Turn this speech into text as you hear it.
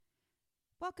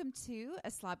Welcome to A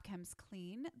Slob Comes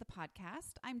Clean, the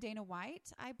podcast. I'm Dana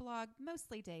White. I blog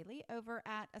mostly daily over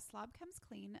at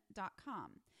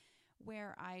aslobcomesclean.com,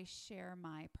 where I share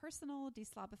my personal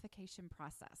deslobification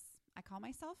process. I call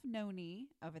myself Noni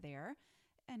over there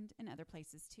and in other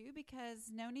places too, because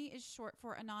Noni is short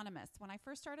for anonymous. When I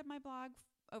first started my blog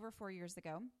over 4 years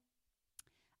ago,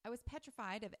 I was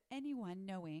petrified of anyone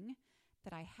knowing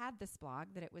that I had this blog,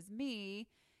 that it was me,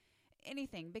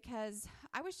 anything, because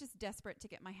I was just desperate to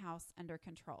get my house under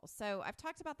control. So I've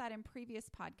talked about that in previous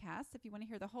podcasts. If you want to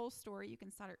hear the whole story, you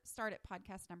can start at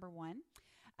podcast number 1.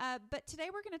 But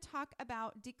today we're going to talk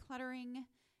about decluttering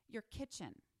your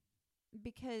kitchen,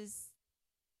 because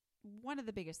one of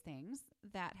the biggest things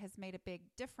that has made a big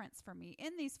difference for me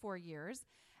in these 4 years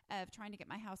of trying to get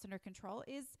my house under control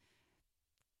is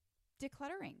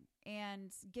decluttering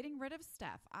and getting rid of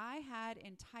stuff. I had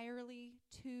entirely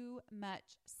too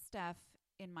much stuff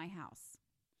in my house.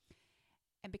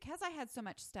 And because I had so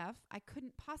much stuff, I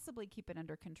couldn't possibly keep it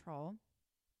under control.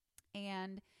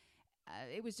 And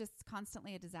it was just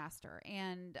constantly a disaster.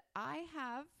 And I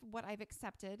have what I've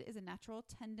accepted is a natural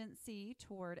tendency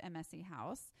toward a messy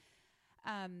house.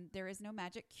 There is no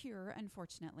magic cure,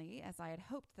 unfortunately, as I had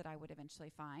hoped that I would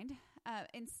eventually find.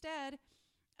 Instead,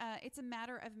 it's a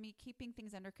matter of me keeping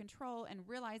things under control and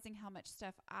realizing how much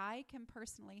stuff I can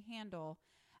personally handle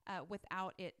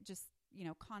without it just,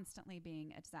 constantly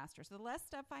being a disaster. So the less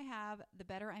stuff I have, the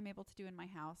better I'm able to do in my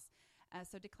house.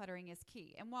 So decluttering is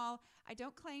key. And while I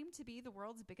don't claim to be the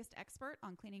world's biggest expert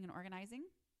on cleaning and organizing,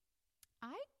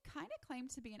 I kind of claim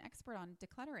to be an expert on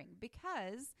decluttering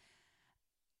because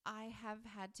I have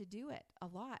had to do it a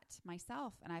lot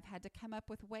myself, and I've had to come up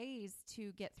with ways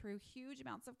to get through huge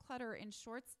amounts of clutter in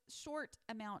short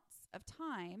amounts of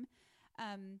time.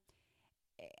 And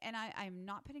I'm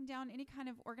not putting down any kind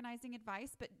of organizing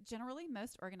advice, but generally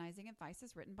most organizing advice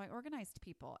is written by organized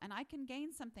people, and I can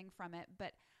gain something from it.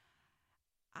 But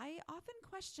I often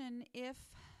question if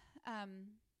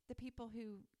the people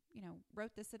who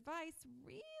wrote this advice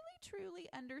really truly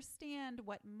understand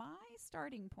what my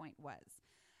starting point was.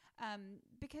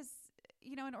 Because,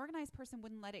 an organized person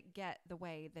wouldn't let it get the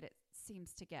way that it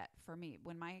seems to get for me.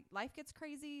 When my life gets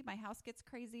crazy, my house gets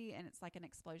crazy, and it's like an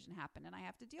explosion happened and I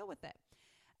have to deal with it.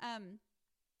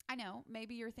 I know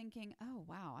maybe you're thinking, oh,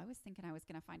 wow, I was thinking I was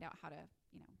going to find out how to,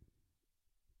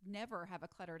 never have a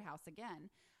cluttered house again.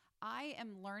 I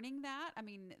am learning that. I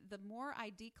mean, the more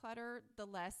I declutter, the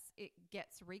less it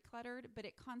gets recluttered, but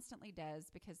it constantly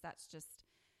does because that's just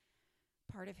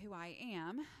part of who I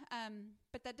am.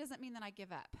 But that doesn't mean that I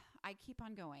give up. I keep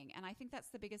on going. And I think that's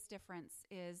the biggest difference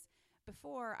is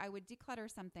before I would declutter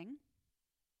something,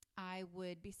 I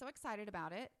would be so excited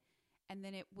about it, and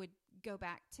then it would go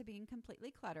back to being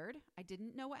completely cluttered. I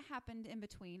didn't know what happened in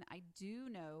between. I do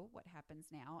know what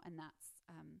happens now, and that's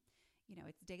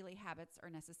its daily habits are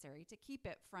necessary to keep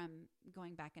it from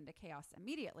going back into chaos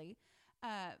immediately.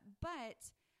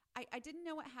 But I didn't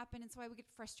know what happened, and so I would get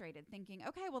frustrated thinking,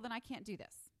 okay, well, then I can't do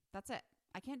this. That's it.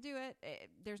 I can't do it.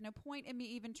 There's no point in me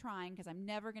even trying because I'm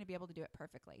never going to be able to do it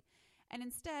perfectly. And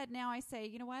instead, now I say,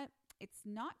 you know what? It's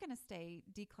not going to stay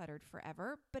decluttered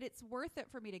forever, but it's worth it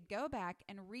for me to go back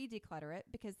and re-declutter it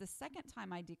because the second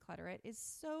time I declutter it is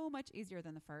so much easier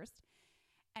than the first,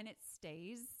 and it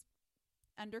stays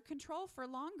under control for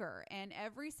longer. And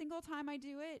every single time I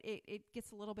do it, it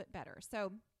gets a little bit better.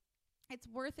 So it's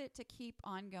worth it to keep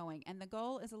on going. And the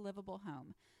goal is a livable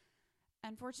home.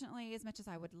 Unfortunately, as much as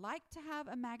I would like to have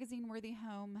a magazine-worthy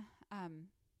home,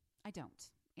 I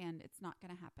don't. And it's not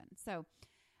going to happen. So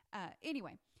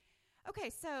anyway.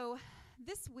 Okay, so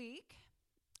this week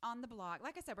on the blog,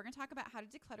 like I said, we're going to talk about how to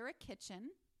declutter a kitchen.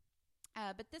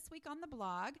 But this week on the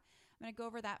blog, I'm going to go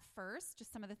over that first,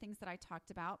 just some of the things that I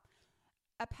talked about.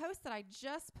 A post that I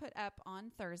just put up on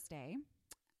Thursday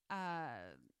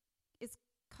is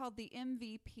called the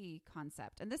MVP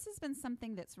concept. And this has been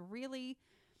something that's really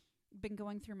been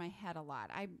going through my head a lot.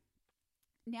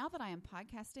 Now that I am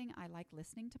podcasting, I like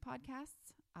listening to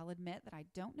podcasts. I'll admit that I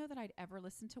don't know that I'd ever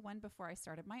listened to one before I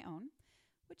started my own,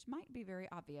 which might be very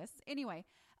obvious. Anyway,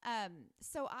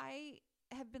 so I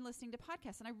have been listening to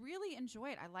podcasts and I really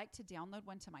enjoy it. I like to download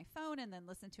one to my phone and then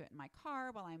listen to it in my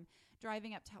car while I'm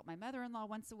driving up to help my mother-in-law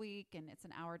once a week, and it's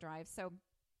an hour drive. So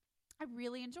I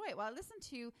really enjoy it. Well, I listen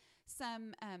to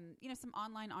some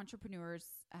online entrepreneurs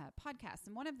podcasts,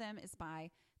 and one of them is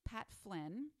by Pat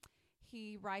Flynn.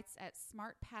 He writes at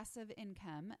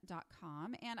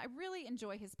smartpassiveincome.com, and I really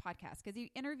enjoy his podcast because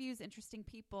he interviews interesting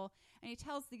people and he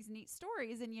tells these neat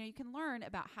stories, and you can learn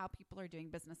about how people are doing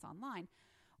business online.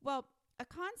 Well, a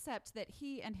concept that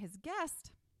he and his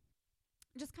guest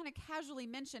just kind of casually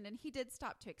mentioned, and he did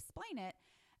stop to explain it,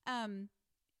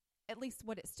 at least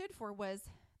what it stood for was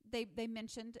they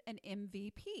mentioned an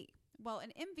MVP. Well,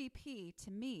 an MVP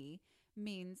to me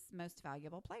means most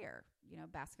valuable player,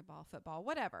 basketball, football,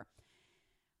 whatever.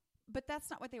 But that's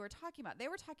not what they were talking about. They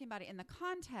were talking about it in the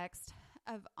context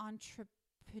of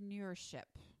entrepreneurship,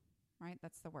 right?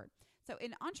 That's the word. So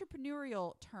in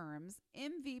entrepreneurial terms,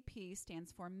 MVP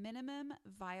stands for minimum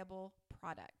viable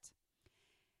product.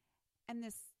 And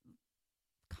this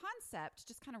concept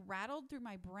just kind of rattled through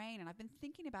my brain, and I've been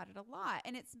thinking about it a lot.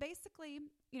 And it's basically,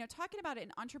 talking about it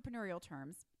in entrepreneurial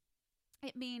terms,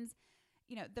 it means,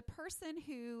 the person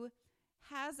who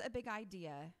has a big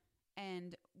idea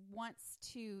and wants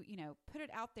to, put it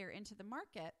out there into the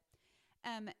market,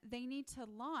 they need to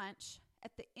launch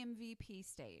at the MVP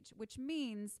stage, which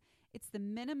means it's the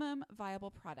minimum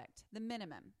viable product, the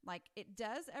minimum. Like, it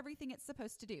does everything it's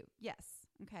supposed to do. Yes.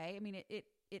 Okay. I mean,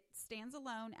 it stands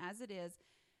alone as it is,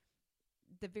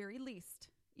 the very least,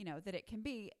 that it can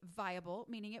be viable,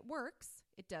 meaning it works.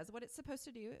 It does what it's supposed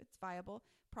to do. It's viable.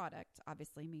 Product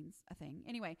obviously means a thing.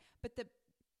 Anyway, but the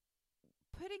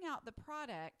putting out the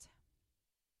product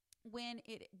when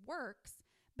it works,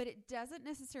 but it doesn't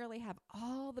necessarily have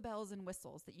all the bells and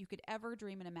whistles that you could ever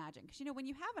dream and imagine. Because, when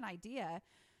you have an idea,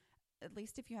 at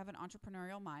least if you have an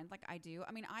entrepreneurial mind like I do,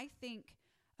 I mean, I think,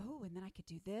 oh, and then I could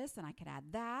do this and I could add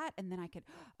that. And then I could,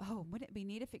 wouldn't it be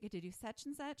neat if it could do such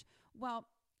and such? Well,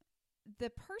 the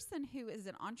person who is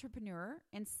an entrepreneur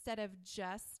instead of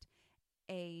just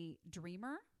a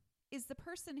dreamer is the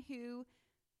person who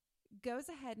goes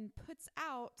ahead and puts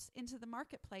out into the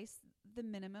marketplace the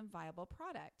minimum viable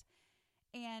product.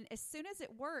 And as soon as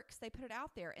it works, they put it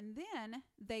out there, and then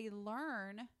they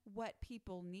learn what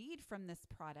people need from this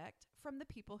product from the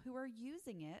people who are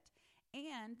using it.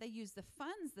 And they use the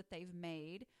funds that they've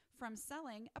made from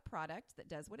selling a product that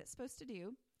does what it's supposed to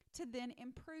do to then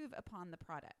improve upon the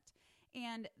product.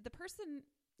 And the person,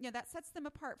 that sets them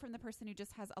apart from the person who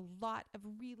just has a lot of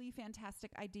really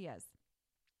fantastic ideas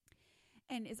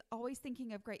and is always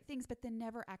thinking of great things, but then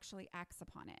never actually acts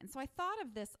upon it. And so I thought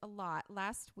of this a lot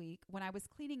last week when I was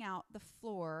cleaning out the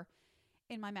floor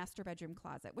in my master bedroom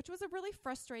closet, which was a really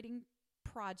frustrating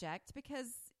project because,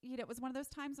 it was one of those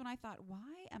times when I thought,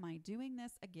 why am I doing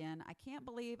this again? I can't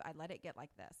believe I let it get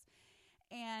like this.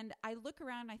 And I look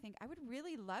around and I think I would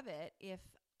really love it if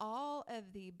all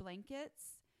of the blankets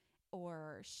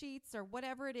or sheets or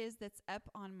whatever it is that's up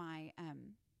on my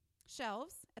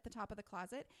shelves at the top of the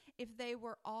closet, if they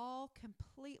were all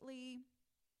completely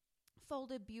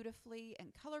folded beautifully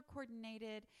and color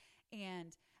coordinated,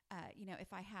 and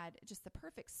if I had just the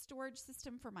perfect storage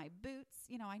system for my boots.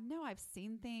 I know I've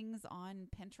seen things on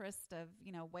Pinterest of,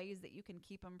 ways that you can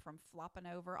keep them from flopping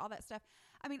over, all that stuff.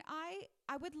 I mean,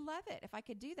 I would love it if I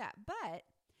could do that. But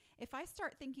if I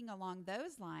start thinking along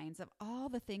those lines of all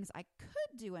the things I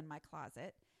could do in my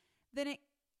closet, then it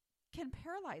can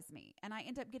paralyze me and I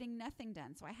end up getting nothing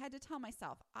done. So I had to tell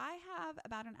myself, I have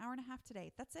about an hour and a half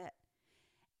today. That's it.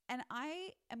 And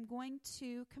I am going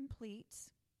to complete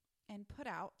and put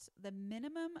out the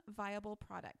minimum viable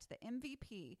product, the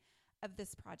MVP of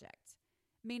this project,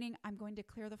 meaning I'm going to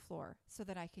clear the floor so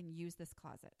that I can use this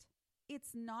closet.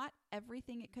 It's not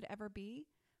everything it could ever be,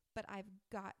 but I've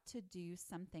got to do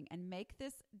something and make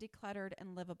this decluttered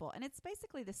and livable. And it's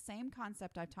basically the same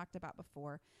concept I've talked about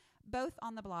before, both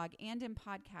on the blog and in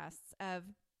podcasts of,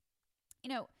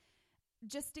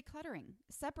 just decluttering,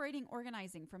 separating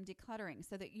organizing from decluttering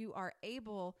so that you are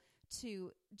able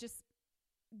to just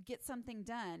get something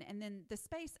done. And then the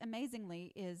space,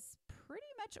 amazingly, is pretty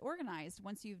much organized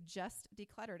once you've just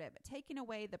decluttered it, but taking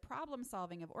away the problem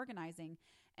solving of organizing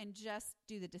and just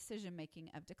do the decision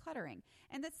making of decluttering.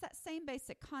 And that's that same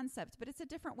basic concept, but it's a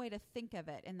different way to think of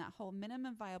it in that whole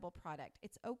minimum viable product.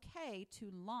 It's okay to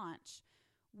launch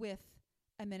with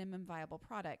a minimum viable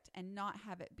product and not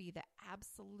have it be the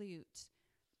absolute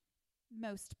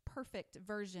most perfect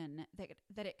version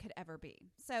that it could ever be.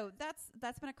 So that's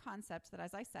been a concept that,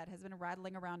 as I said, has been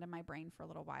rattling around in my brain for a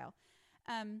little while.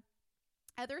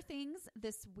 Other things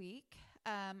this week,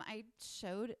 I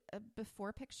showed a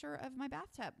before picture of my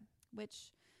bathtub,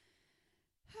 which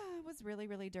was really,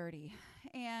 really dirty.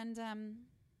 And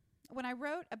when I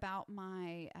wrote about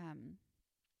my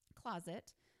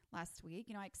closet last week,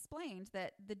 I explained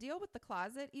that the deal with the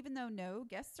closet, even though no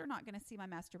guests are not going to see my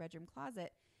master bedroom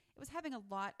closet, it was having a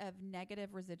lot of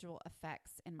negative residual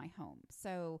effects in my home.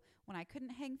 So when I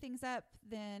couldn't hang things up,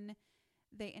 then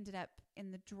they ended up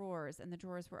in the drawers, and the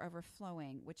drawers were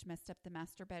overflowing, which messed up the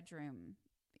master bedroom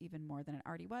even more than it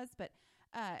already was. But,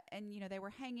 they were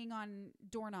hanging on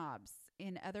doorknobs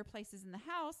in other places in the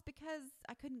house because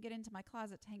I couldn't get into my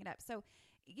closet to hang it up. So,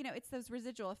 it's those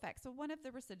residual effects. So one of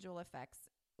the residual effects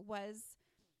was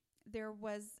there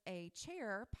was a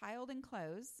chair piled in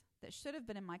clothes that should have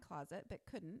been in my closet but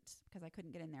couldn't because I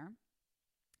couldn't get in there,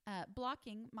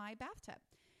 blocking my bathtub.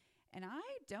 And I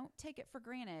don't take it for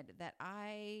granted that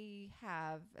I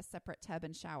have a separate tub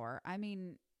and shower. I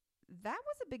mean, that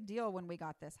was a big deal when we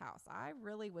got this house. I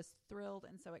really was thrilled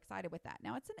and so excited with that.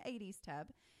 Now, it's an 80s tub.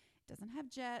 It doesn't have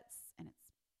jets, and it's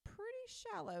pretty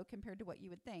shallow compared to what you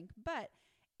would think, but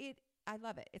I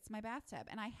love it. It's my bathtub,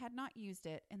 and I had not used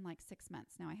it in like 6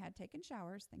 months. Now, I had taken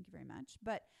showers, thank you very much,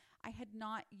 but I had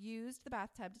not used the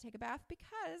bathtub to take a bath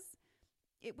because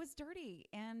it was dirty.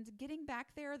 And getting back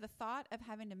there, the thought of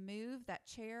having to move that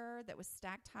chair that was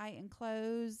stacked high in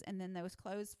clothes and then those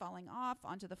clothes falling off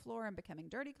onto the floor and becoming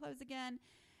dirty clothes again,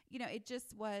 it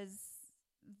just was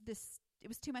it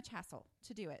was too much hassle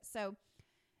to do it. So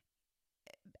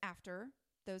after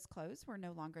those clothes were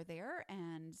no longer there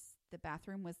and the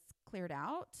bathroom was cleared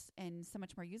out and so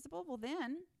much more usable, well,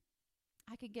 then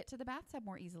I could get to the bathtub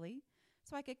more easily,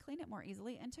 so I could clean it more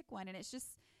easily and took one. And it's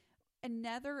just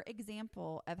another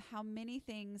example of how many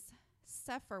things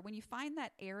suffer when you find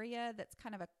that area that's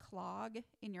kind of a clog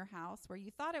in your house where you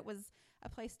thought it was a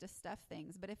place to stuff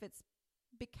things. But if it's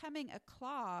becoming a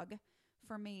clog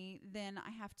for me, then I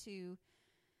have to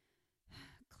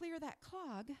clear that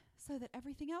clog so that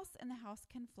everything else in the house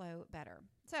can flow better.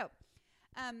 So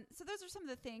those are some of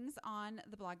the things on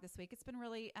the blog this week. It's been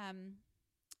really,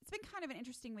 it's been kind of an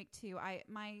interesting week too.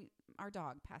 Our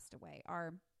dog passed away.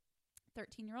 Our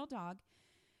 13-year-old dog,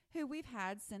 who we've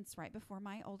had since right before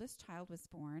my oldest child was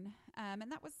born.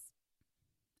 And that was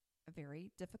a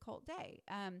very difficult day.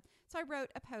 So I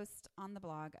wrote a post on the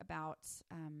blog about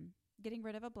getting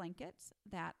rid of a blanket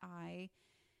that I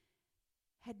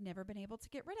had never been able to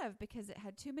get rid of because it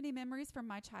had too many memories from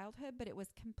my childhood, but it was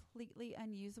completely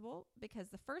unusable because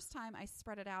the first time I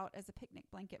spread it out as a picnic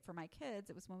blanket for my kids,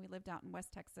 it was when we lived out in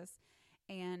West Texas.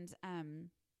 And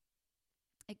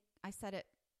I set it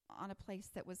on a place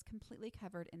that was completely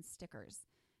covered in stickers.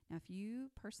 Now, if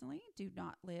you personally do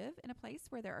not live in a place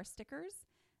where there are stickers,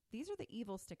 these are the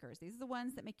evil stickers. These are the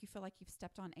ones that make you feel like you've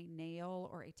stepped on a nail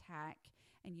or a tack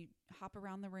and you hop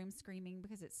around the room screaming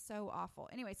because it's so awful.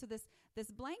 Anyway, so this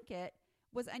blanket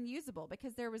was unusable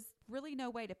because there was really no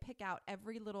way to pick out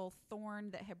every little thorn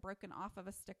that had broken off of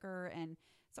a sticker. And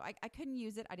so I couldn't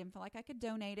use it. I didn't feel like I could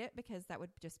donate it because that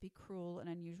would just be cruel and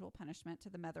unusual punishment to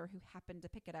the mother who happened to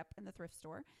pick it up in the thrift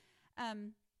store.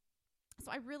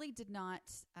 So I really did not,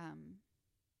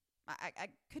 I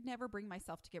could never bring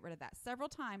myself to get rid of that. Several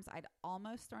times I'd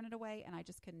almost thrown it away and I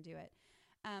just couldn't do it.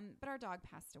 But our dog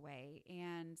passed away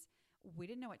and we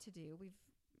didn't know what to do.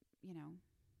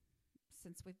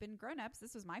 Since we've been grown-ups,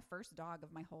 this was my first dog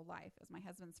of my whole life. It was my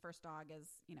husband's first dog as,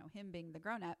 him being the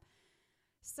grown-up.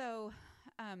 So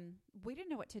we didn't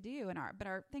know what to do. But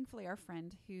thankfully our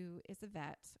friend who is a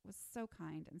vet was so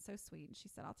kind and so sweet. And she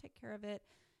said, I'll take care of it.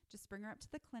 Just bring her up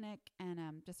to the clinic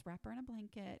and just wrap her in a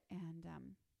blanket. And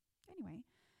anyway,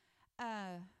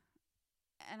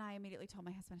 and I immediately told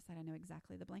my husband, I said, I know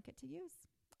exactly the blanket to use.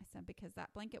 I said, because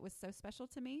that blanket was so special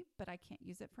to me, but I can't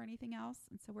use it for anything else.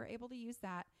 And so we're able to use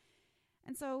that.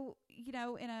 And so,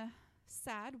 in a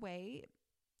sad way,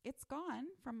 it's gone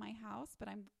from my house, but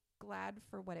I'm glad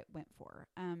for what it went for.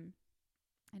 And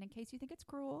in case you think it's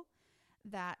cruel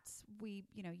that we,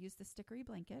 use the stickery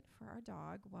blanket for our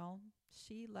dog, well,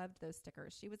 she loved those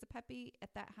stickers. She was a puppy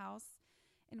at that house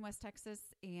in West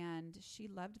Texas, and she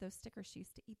loved those stickers. She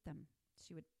used to eat them.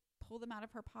 She would pull them out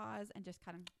of her paws and just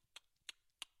kind of,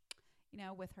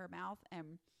 with her mouth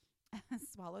and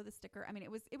swallow the sticker. I mean,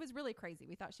 it was really crazy.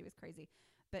 We thought she was crazy,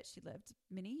 but she lived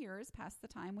many years past the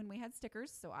time when we had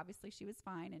stickers. So obviously she was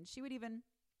fine. And she would even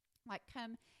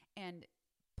come and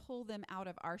pull them out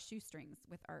of our shoestrings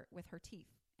with her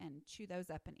teeth and chew those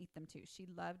up and eat them too. She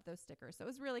loved those stickers. So it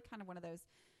was really kind of one of those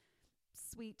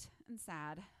sweet and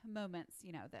sad moments,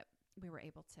 that we were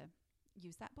able to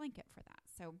use that blanket for that.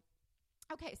 So,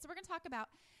 okay, so we're going to talk about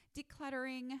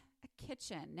decluttering a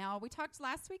kitchen. Now, we talked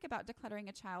last week about decluttering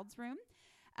a child's room.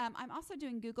 I'm also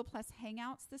doing Google Plus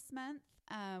Hangouts this month.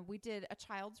 We did a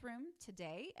child's room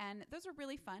today, and those are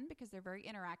really fun because they're very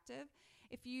interactive.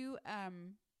 If you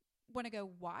want to go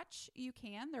watch, you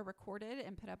can. They're recorded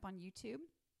and put up on YouTube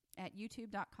at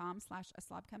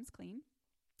youtube.com/aslobcomesclean.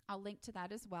 I'll link to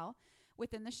that as well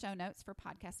within the show notes for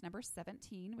podcast number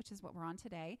 17, which is what we're on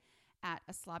today, at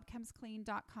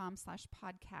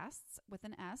aslobcomesclean.com/podcasts with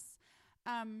an S.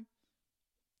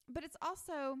 But it's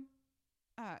also,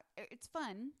 it's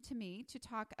fun to me to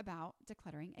talk about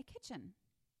decluttering a kitchen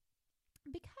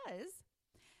because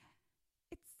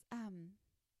it's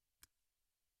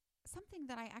something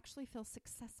that I actually feel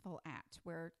successful at,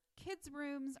 where kids'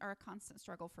 rooms are a constant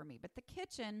struggle for me. But the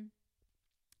kitchen,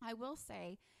 I will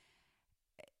say,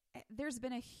 there's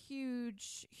been a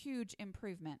huge, huge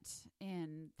improvement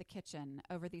in the kitchen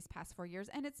over these past 4 years,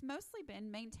 and it's mostly been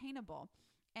maintainable.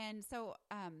 And so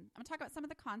I'm going to talk about some of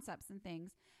the concepts and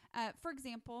things. For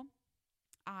example,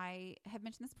 I have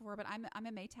mentioned this before, but I'm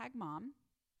a Maytag mom,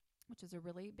 which is a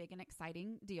really big and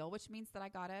exciting deal, which means that I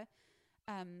got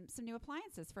some new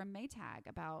appliances from Maytag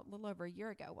about a little over a year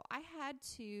ago. Well, I had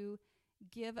to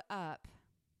give up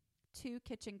 2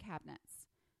 kitchen cabinets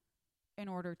in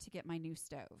order to get my new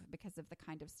stove because of the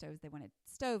kind of stove they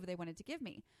wanted to give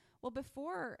me. Well,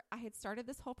 before I had started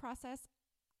this whole process,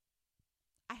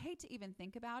 I hate to even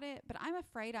think about it, but I'm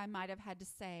afraid I might have had to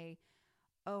say,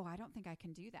 oh, I don't think I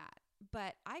can do that.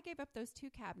 But I gave up those 2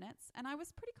 cabinets, and I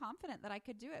was pretty confident that I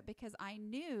could do it because I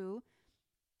knew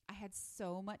I had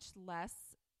so much less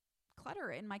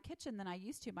clutter in my kitchen than I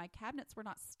used to. My cabinets were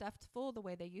not stuffed full the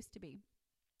way they used to be.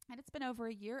 And it's been over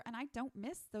a year, and I don't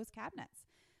miss those cabinets.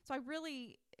 So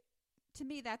to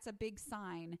me, that's a big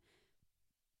sign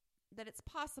that it's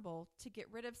possible to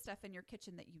get rid of stuff in your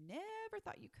kitchen that you never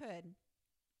thought you could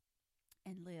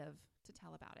and live to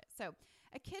tell about it. So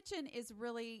a kitchen is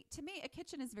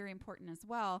very important as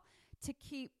well to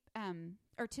keep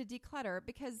or to declutter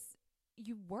because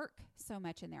you work so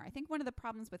much in there. I think one of the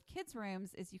problems with kids'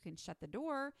 rooms is you can shut the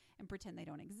door and pretend they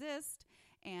don't exist.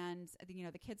 And,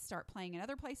 the kids start playing in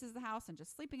other places of the house and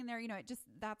just sleeping in there.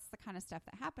 That's the kind of stuff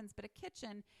that happens. But a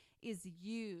kitchen is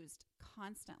used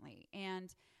constantly.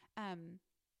 And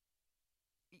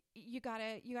you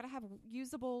gotta have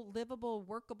usable, livable,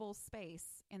 workable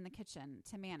space in the kitchen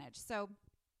to manage. So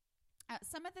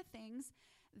some of the things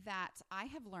that I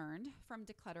have learned from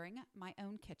decluttering my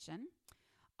own kitchen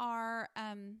are,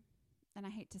 and I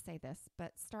hate to say this,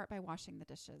 but start by washing the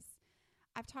dishes.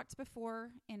 I've talked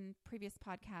before in previous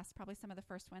podcasts, probably some of the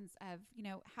first ones, of,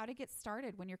 how to get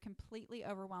started when you're completely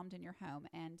overwhelmed in your home.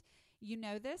 And you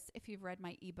know this if you've read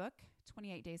my ebook,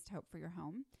 28 Days to Hope for Your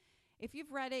Home. If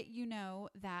you've read it, you know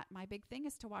that my big thing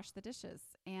is to wash the dishes.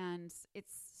 And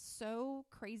it's so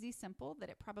crazy simple that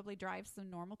it probably drives some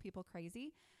normal people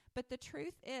crazy. But the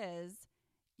truth is,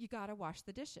 you got to wash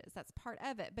the dishes. That's part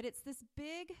of it. But it's this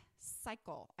big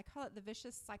cycle. I call it the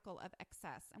vicious cycle of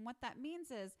excess. And what that means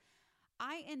is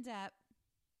I end up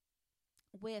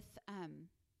with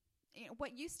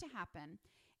what used to happen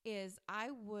is I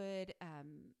would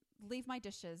leave my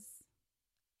dishes.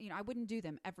 I wouldn't do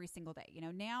them every single day.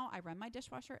 Now I run my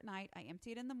dishwasher at night. I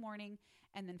empty it in the morning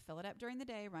and then fill it up during the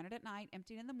day, run it at night,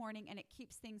 empty it in the morning, and it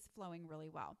keeps things flowing really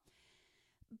well.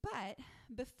 But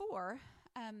before,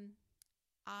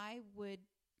 I would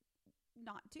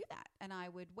not do that, and I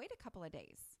would wait a couple of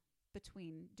days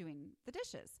between doing the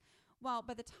dishes. Well,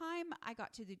 by the time I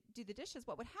got to do the dishes,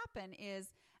 what would happen is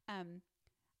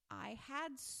I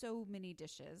had so many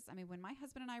dishes. I mean, when my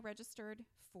husband and I registered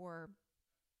for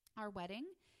our wedding,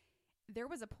 there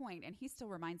was a point, and he still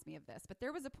reminds me of this, but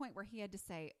there was a point where he had to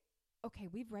say, okay,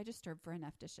 we've registered for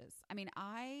enough dishes. I mean,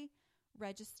 I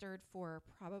registered for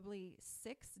probably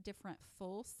 6 different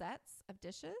full sets of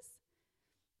dishes,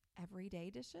 everyday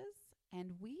dishes,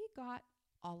 and we got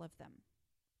all of them.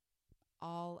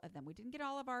 All of them. We didn't get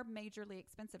all of our majorly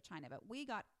expensive china, but we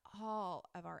got all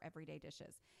of our everyday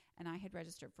dishes. And I had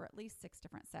registered for at least 6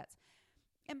 different sets.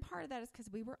 And part of that is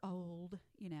because we were old,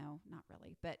 not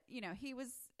really, but, he was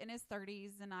in his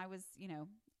 30s and I was,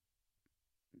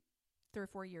 3 or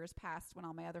 4 years past when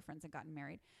all my other friends had gotten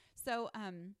married. So,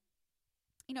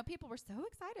 people were so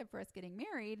excited for us getting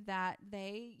married that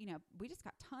we just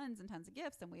got tons and tons of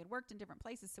gifts, and we had worked in different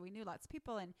places. So we knew lots of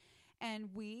people,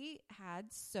 and we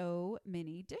had so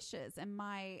many dishes. And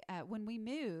when we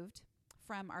moved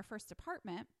from our first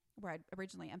apartment where I'd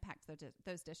originally unpacked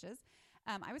those dishes,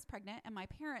 I was pregnant, and my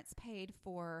parents paid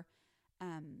for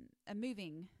a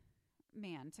moving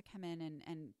man to come in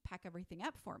and pack everything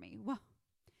up for me. Well,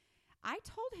 I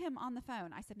told him on the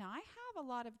phone, I said, now I have a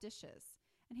lot of dishes.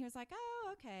 And he was like,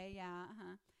 oh, okay, yeah,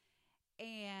 uh-huh.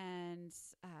 And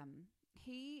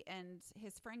he and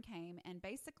his friend came, and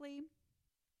basically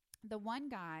the one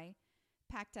guy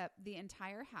packed up the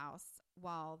entire house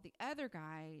while the other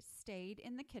guy stayed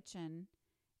in the kitchen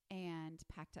and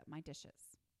packed up my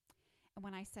dishes. And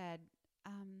when I said,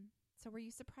 so were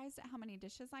you surprised at how many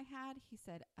dishes I had? He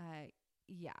said,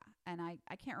 yeah. And I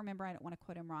can't remember. I don't want to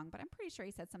quote him wrong, but I'm pretty sure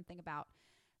he said something about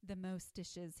the most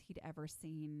dishes he'd ever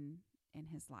seen in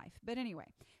his life. But anyway,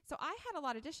 so I had a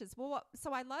lot of dishes. Well,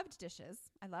 so I loved dishes.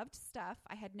 I loved stuff.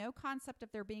 I had no concept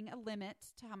of there being a limit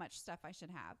to how much stuff I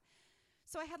should have.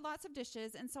 So I had lots of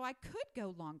dishes, and so I could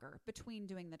go longer between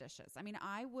doing the dishes. I mean,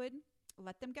 I would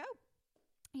let them go.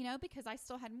 because I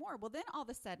still had more. Well, then all of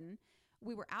a sudden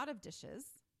we were out of dishes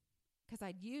because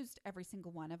I'd used every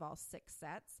single one of all 6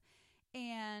 sets.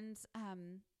 And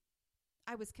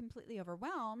I was completely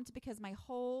overwhelmed because my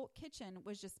whole kitchen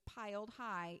was just piled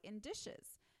high in dishes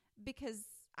because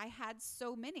I had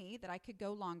so many that I could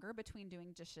go longer between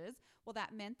doing dishes. Well,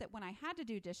 that meant that when I had to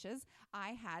do dishes,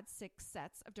 I had 6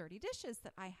 sets of dirty dishes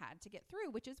that I had to get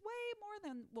through, which is way more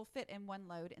than will fit in one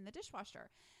load in the dishwasher.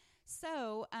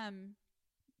 So,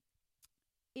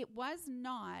 it was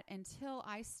not until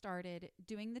I started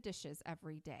doing the dishes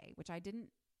every day, which I didn't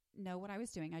know what I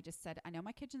was doing. I just said, I know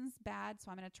my kitchen's bad, so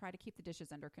I'm going to try to keep the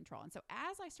dishes under control. And so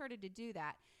as I started to do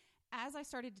that, as I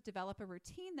started to develop a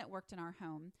routine that worked in our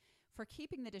home for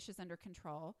keeping the dishes under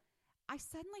control, I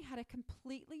suddenly had a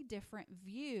completely different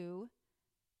view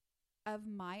of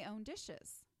my own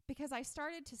dishes because I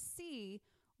started to see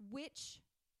which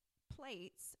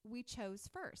plates we chose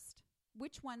first,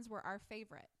 which ones were our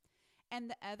favorite. And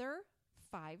the other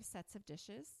 5 sets of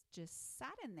dishes just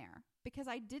sat in there because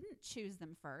I didn't choose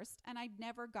them first, and I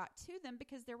never got to them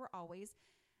because there were always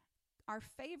our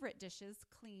favorite dishes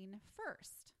clean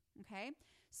first. Okay?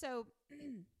 So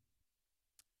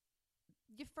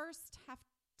you first have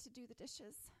to do the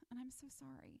dishes, and I'm so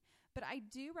sorry. But I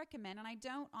do recommend, and I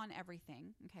don't on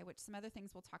everything, okay, which some other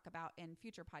things we'll talk about in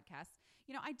future podcasts.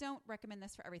 I don't recommend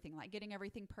this for everything, like getting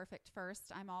everything perfect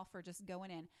first. I'm all for just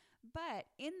going in. But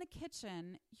in the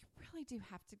kitchen, you really do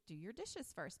have to do your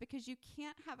dishes first because you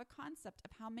can't have a concept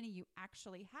of how many you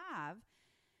actually have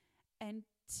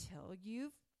until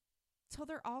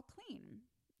they're all clean.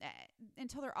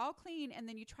 Until they're all clean, and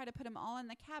then you try to put them all in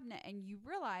the cabinet, and you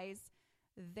realize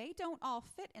they don't all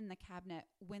fit in the cabinet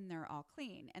when they're all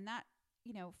clean. And that,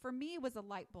 for me was a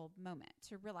light bulb moment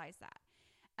to realize that.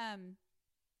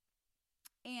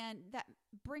 And that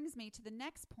brings me to the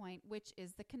next point, which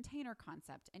is the container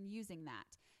concept and using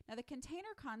that. Now, the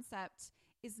container concept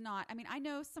is not, I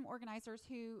know some organizers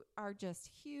who are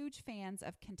just huge fans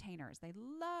of containers. They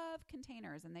love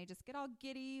containers, and they just get all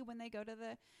giddy when they go to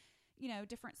the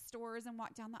different stores and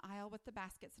walk down the aisle with the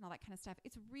baskets and all that kind of stuff.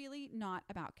 It's really not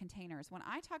about containers. When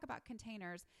I talk about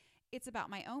containers, it's about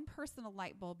my own personal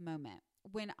light bulb moment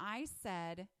when I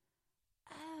said,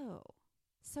 oh,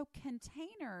 so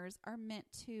containers are meant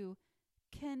to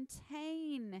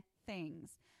contain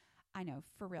things. I know,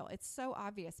 for real. It's so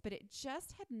obvious, but it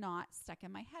just had not stuck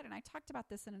in my head. And I talked about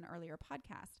this in an earlier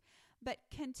podcast. But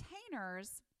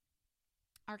containers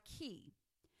are key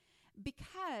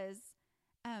because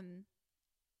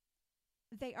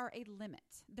they are a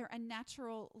limit. They're a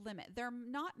natural limit. They're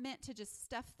not meant to just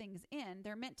stuff things in.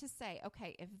 They're meant to say,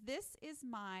 okay, if this is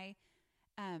my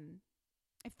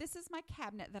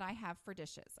cabinet that I have for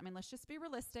dishes, let's just be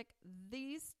realistic.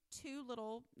 These 2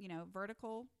 little,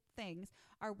 vertical things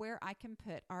are where I can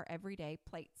put our everyday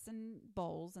plates and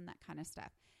bowls and that kind of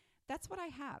stuff. That's what I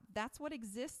have. That's what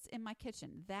exists in my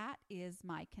kitchen. That is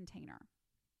my container.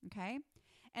 Okay?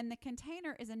 And the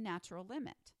container is a natural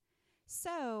limit.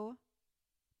 So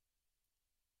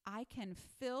I can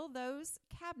fill those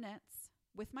cabinets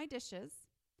with my dishes,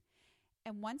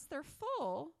 and once they're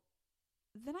full,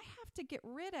 then I have to get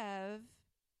rid of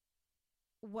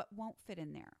what won't fit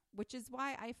in there, which is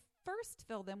why I first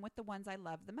fill them with the ones I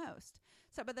love the most.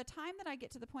 So by the time that I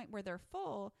get to the point where they're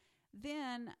full,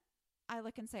 then I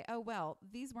look and say, oh, well,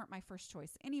 these weren't my first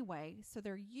choice anyway. So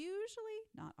they're usually,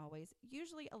 not always,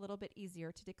 usually a little bit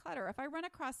easier to declutter. If I run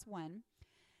across one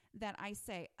that I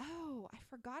say, oh, I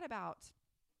forgot about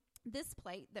this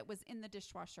plate that was in the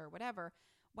dishwasher or whatever.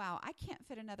 Wow, I can't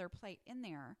fit another plate in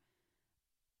there,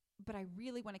 but I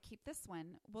really want to keep this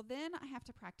one. Well, then I have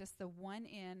to practice the 1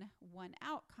 in, 1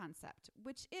 out concept,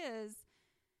 which is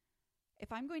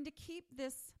if I'm going to keep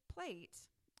this plate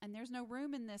and there's no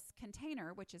room in this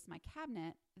container, which is my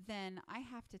cabinet, then I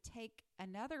have to take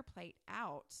another plate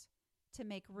out to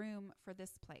make room for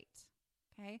this plate.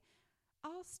 Okay?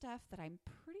 All stuff that I'm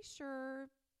pretty sure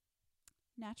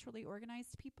naturally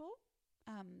organized people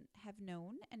have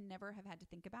known and never have had to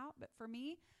think about. But for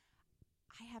me,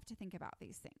 I have to think about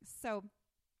these things. So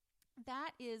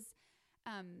that is,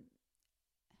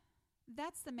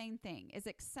 that's the main thing, is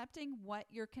accepting what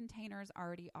your containers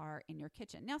already are in your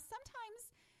kitchen. Now, sometimes,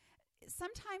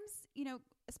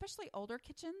 especially older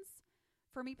kitchens,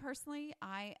 for me personally,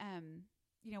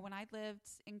 when I lived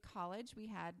in college, we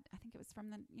had, I think it was from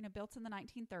the, built in the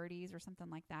 1930s or something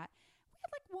like that. We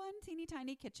had like one teeny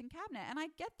tiny kitchen cabinet. And I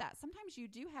get that. Sometimes you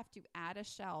do have to add a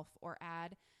shelf or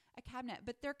add a cabinet,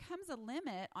 but there comes a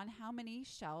limit on how many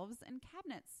shelves and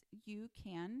cabinets you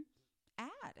can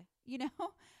add,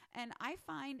 and I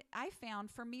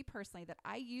found for me personally that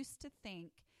I used to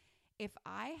think if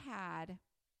I had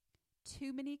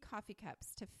too many coffee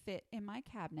cups to fit in my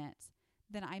cabinet,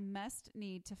 then I must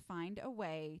need to find a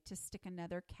way to stick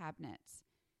another cabinet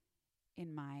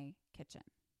in my kitchen.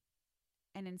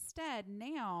 And instead,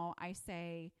 now I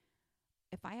say,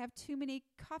 if I have too many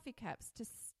coffee cups to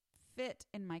fit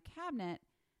in my cabinet,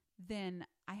 then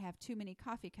I have too many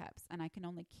coffee cups, and I can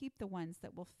only keep the ones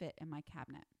that will fit in my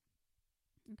cabinet.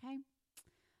 Okay?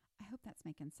 I hope that's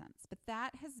making sense. But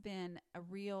that has been a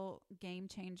real game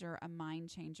changer, a mind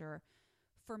changer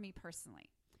for me personally.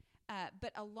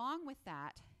 But along with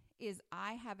that is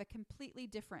I have a completely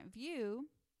different view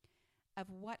of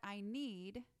what I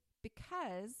need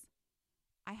because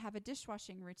I have a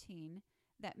dishwashing routine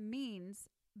that means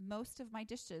most of my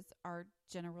dishes are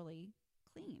generally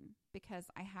clean because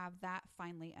I have that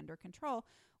finally under control,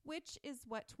 which is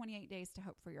what 28 Days to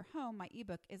Hope for Your Home, my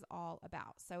ebook, is all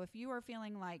about. So if you are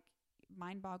feeling like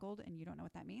mind boggled and you don't know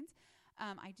what that means,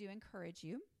 I do encourage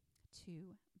you to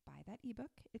buy that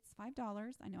ebook. It's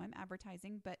 $5. I know I'm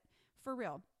advertising, but for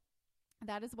real,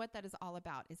 that is what that is all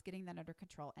about, is getting that under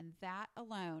control. And that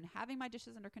alone, having my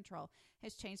dishes under control,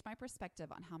 has changed my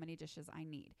perspective on how many dishes I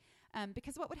need.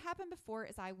 Because what would happen before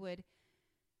is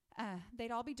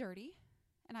they'd all be dirty,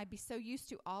 and I'd be so used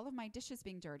to all of my dishes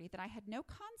being dirty that I had no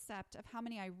concept of how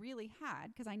many I really had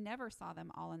because I never saw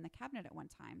them all in the cabinet at one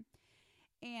time.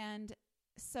 And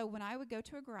so when I would go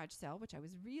to a garage sale, which I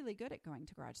was really good at going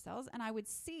to garage sales, and I would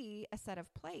see a set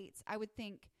of plates, I would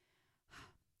think,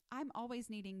 I'm always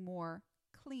needing more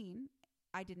clean.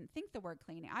 I didn't think the word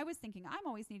clean. I was thinking I'm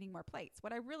always needing more plates.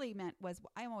 What I really meant was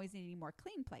I'm always needing more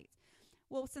clean plates.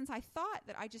 Well, since I thought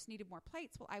that I just needed more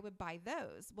plates, I would buy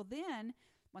those. Well, then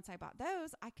once I bought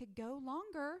those, I could go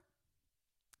longer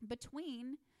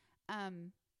between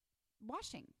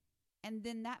washing. And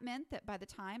then that meant that by the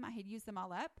time I had used them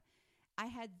all up, I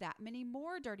had that many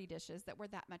more dirty dishes that were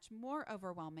that much more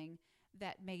overwhelming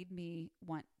that made me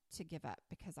want to give up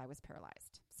because I was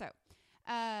paralyzed. So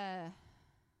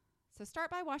start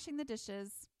by washing the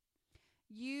dishes.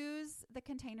 Use the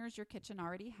containers your kitchen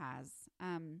already has,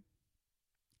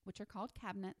 which are called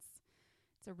cabinets.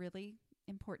 It's a really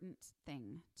important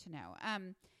thing to know.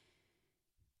 And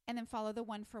then follow the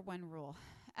 1-for-1 rule.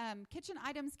 Kitchen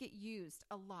items get used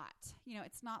a lot.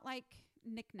 It's not like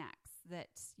knickknacks that,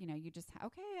 you just,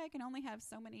 okay, I can only have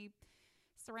so many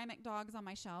ceramic dogs on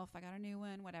my shelf. I got a new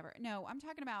one, whatever. No, I'm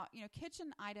talking about,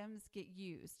 kitchen items get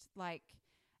used, like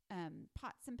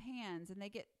pots and pans, and they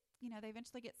get, they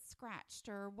eventually get scratched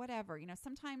or whatever.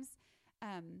 Sometimes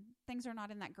things are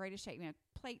not in that greatest shape.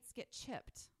 Plates get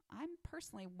chipped. I'm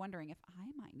personally wondering if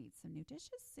I might need some new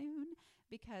dishes soon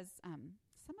because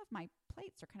some of my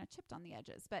plates are kind of chipped on the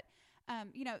edges. But,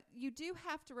 you do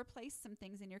have to replace some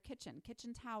things in your kitchen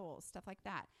towels, stuff like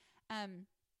that.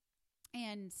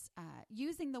 And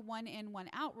using the 1 in, 1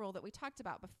 out rule that we talked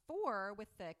about before with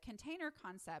the container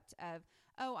concept of,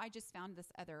 I just found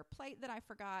this other plate that I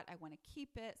forgot. I want to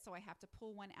keep it, so I have to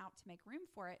pull one out to make room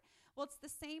for it. Well, it's the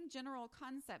same general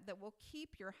concept that will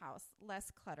keep your house less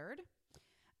cluttered,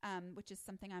 which is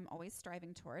something I'm always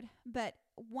striving toward. But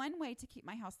one way to keep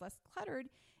my house less cluttered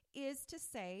is to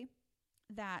say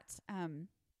that,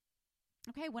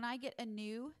 when I get a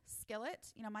new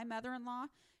skillet, my mother-in-law,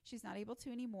 she's not able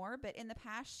to anymore, but in the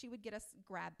past, she would get us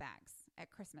grab bags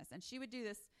at Christmas, and she would do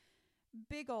this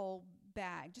big old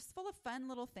bag just full of fun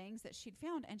little things that she'd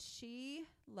found, and she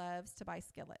loves to buy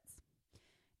skillets.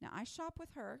 Now, I shop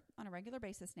with her on a regular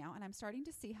basis now, and I'm starting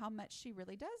to see how much she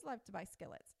really does love to buy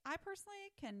skillets. I personally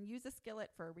can use a skillet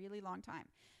for a really long time,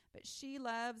 but she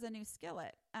loves a new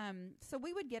skillet. So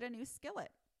we would get a new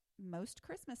skillet most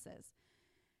Christmases.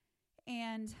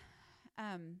 And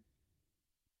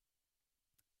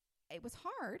it was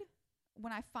hard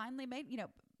when I finally made,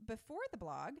 before the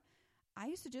blog, I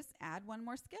used to just add one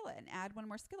more skillet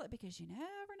because you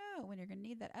never know when you're going to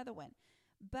need that other one.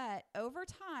 But over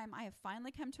time, I have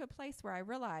finally come to a place where I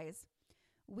realize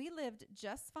we lived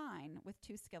just fine with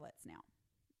 2 skillets now.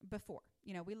 Before,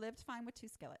 we lived fine with 2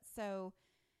 skillets. So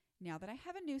now that I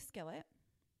have a new skillet,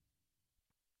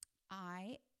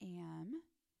 I am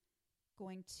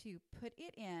going to put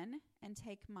it in and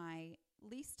take my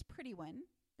least pretty one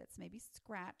that's maybe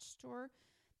scratched or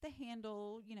the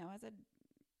handle, has a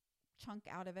chunk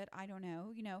out of it. I don't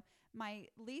know. My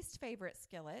least favorite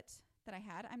skillet that I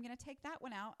had, I'm going to take that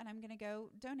one out and I'm going to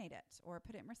go donate it or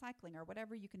put it in recycling or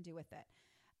whatever you can do with it.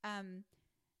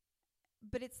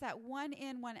 But it's that 1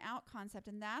 in, 1 out concept,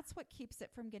 and that's what keeps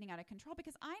it from getting out of control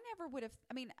because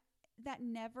that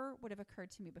never would have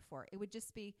occurred to me before. It would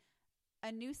just be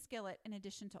a new skillet in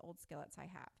addition to old skillets I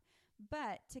have.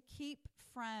 But to keep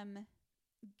from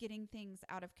getting things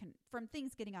from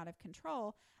things getting out of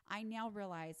control, I now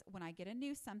realize when I get a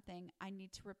new something, I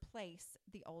need to replace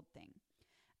the old thing.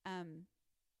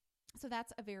 So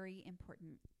that's a very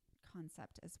important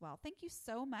concept as well. Thank you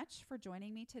so much for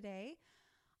joining me today.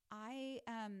 I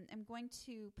am going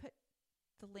to put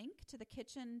the link to the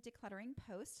kitchen decluttering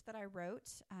post that I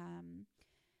wrote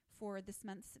for this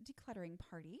month's decluttering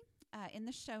party in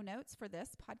the show notes for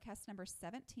this podcast number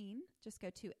 17. Just go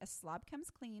to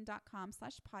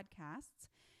aslobcomesclean.com/podcasts.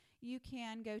 You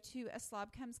can go to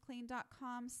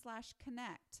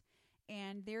aslobcomesclean.com/connect.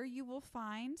 And there you will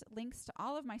find links to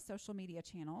all of my social media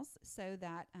channels so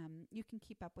that you can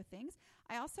keep up with things.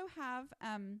 I also have,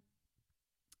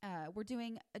 we're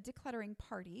doing a decluttering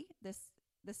party this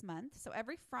month. So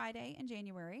every Friday in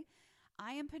January,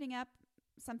 I am putting up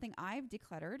something I've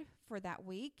decluttered for that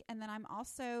week. And then I'm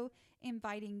also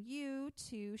inviting you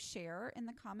to share in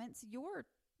the comments your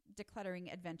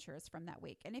decluttering adventures from that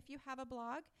week. And if you have a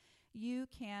blog, you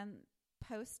can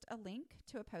post a link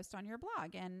to a post on your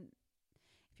blog. And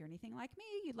if you're anything like me,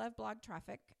 you love blog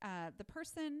traffic. The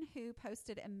person who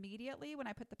posted immediately when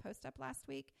I put the post up last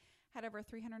week had over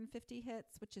 350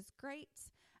 hits, which is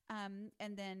great.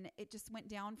 And then it just went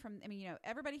down from,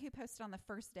 everybody who posted on the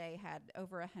first day had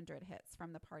over 100 hits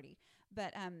from the party.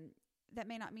 But that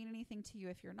may not mean anything to you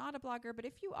if you're not a blogger, but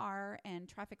if you are and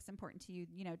traffic's important to you,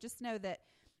 just know that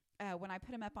when I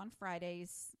put them up on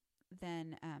Fridays,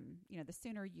 then, the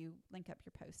sooner you link up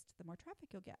your post, the more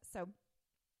traffic you'll get. So,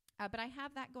 but I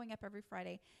have that going up every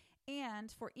Friday. And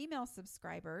for email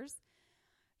subscribers,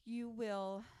 you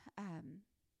will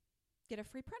get a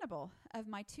free printable of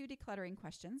my 2 decluttering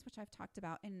questions, which I've talked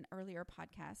about in earlier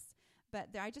podcasts.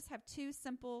 But I just have 2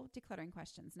 simple decluttering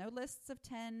questions. No lists of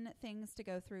 10 things to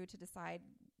go through to decide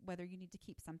whether you need to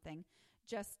keep something.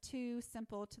 Just 2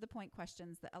 simple, to the point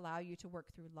questions that allow you to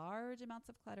work through large amounts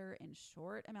of clutter in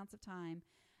short amounts of time.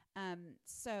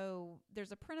 So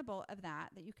there's a printable of that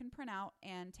you can print out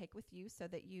and take with you so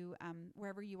that you,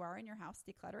 wherever you are in your house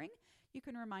decluttering, you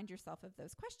can remind yourself of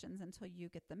those questions until you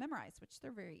get them memorized, which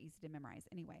they're very easy to memorize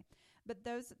anyway. But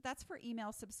that's for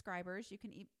email subscribers.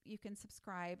 You can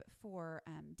subscribe for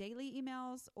daily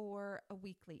emails or a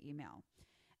weekly email.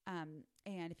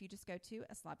 And if you just go to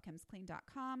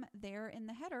aslobcomesclean.com, there in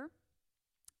the header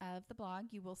of the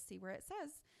blog, you will see where it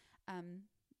says,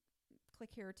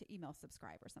 click here to email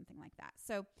subscribe or something like that.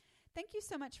 So thank you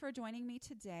so much for joining me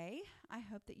today. I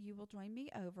hope that you will join me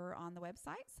over on the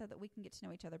website so that we can get to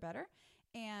know each other better.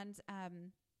 And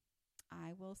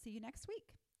I will see you next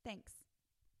week. Thanks.